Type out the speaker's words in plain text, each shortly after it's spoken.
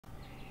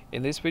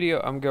In this video,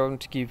 I'm going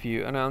to give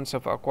you an answer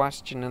of a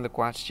question, and the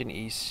question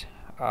is,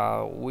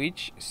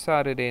 which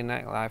Saturday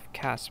Night Live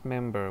cast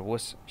member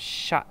was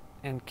shot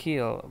and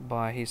killed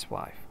by his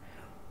wife?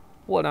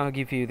 Well, I'll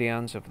give you the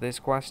answer for this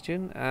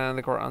question, and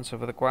the correct answer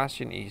for the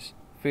question is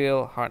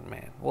Phil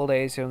Hartman. Well,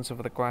 there is the answer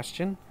for the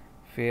question,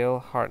 Phil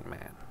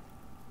Hartman.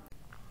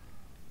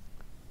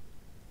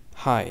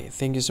 Hi,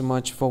 thank you so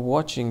much for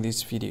watching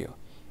this video.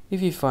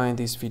 If you find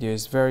this video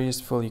is very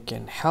useful, you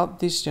can help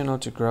this channel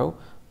to grow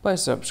by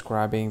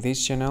subscribing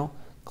this channel.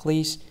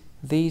 Click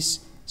this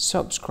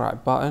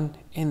subscribe button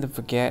and don't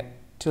forget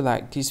to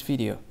like this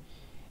video.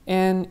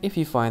 And if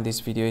you find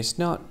this video is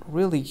not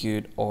really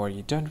good, or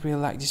you don't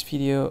really like this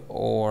video,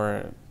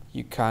 or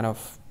you kind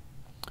of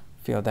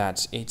feel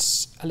that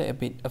it's a little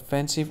bit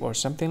offensive or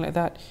something like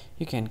that,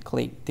 you can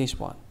click this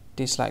one,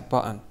 dislike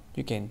button.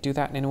 You can do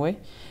that anyway.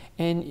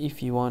 And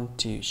if you want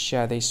to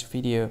share this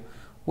video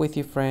with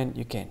your friend,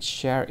 you can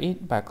share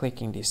it by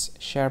clicking this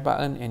share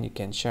button, and you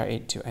can share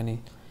it to any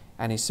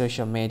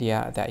social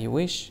media that you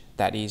wish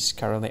that is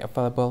currently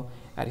available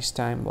at this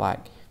time,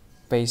 like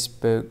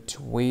Facebook,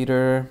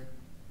 Twitter,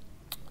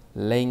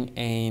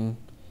 LinkedIn,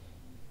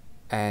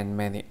 and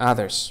many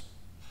others,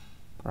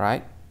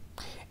 right?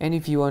 And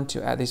if you want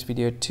to add this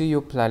video to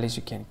your playlist,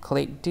 you can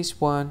click this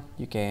one.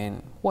 You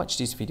can watch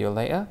this video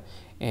later,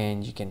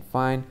 and you can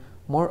find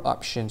more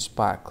options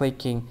by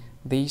clicking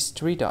these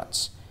three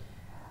dots.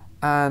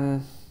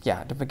 And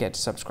yeah, don't forget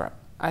to subscribe.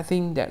 I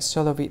think that's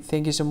all of it.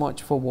 Thank you so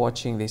much for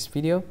watching this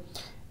video,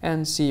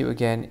 and see you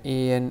again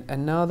in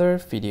another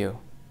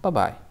video. Bye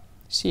bye.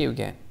 See you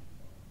again.